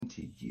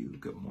you,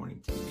 good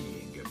morning to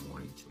me, and good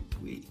morning to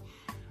we.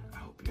 I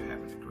hope you're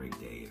having a great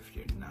day. If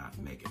you're not,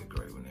 make it a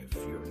great one. If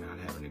you're not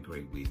having a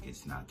great week,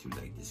 it's not too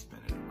late to spin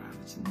it around.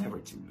 It's never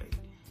too late.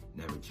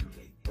 Never too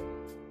late.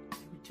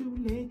 Never too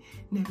late.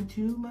 Never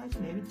too much.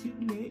 Never too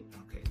late.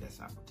 Okay, that's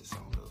not what the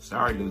song goes.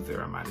 Sorry,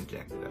 Luther. I might have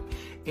jacked it up.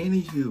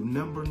 Anywho,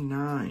 number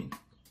 9.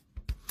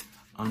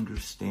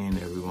 Understand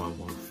everyone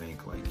won't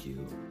think like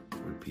you.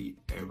 Repeat,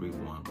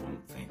 everyone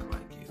won't think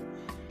like you.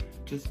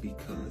 Just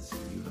because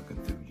you're looking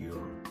through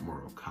your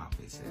moral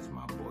compass, as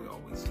my boy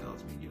always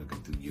tells me, you're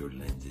looking through your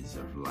lenses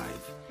of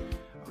life.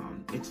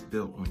 It's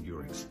built on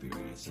your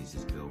experiences.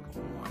 It's built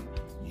on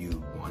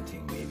you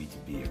wanting maybe to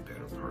be a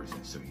better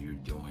person. So you're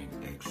doing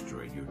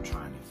extra. You're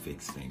trying to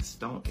fix things.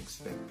 Don't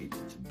expect people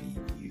to be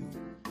you.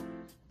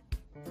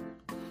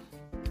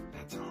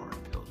 That's a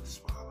hard pill to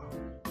swallow.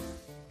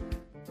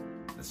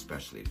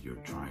 Especially if you're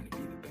trying to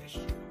be the best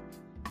you.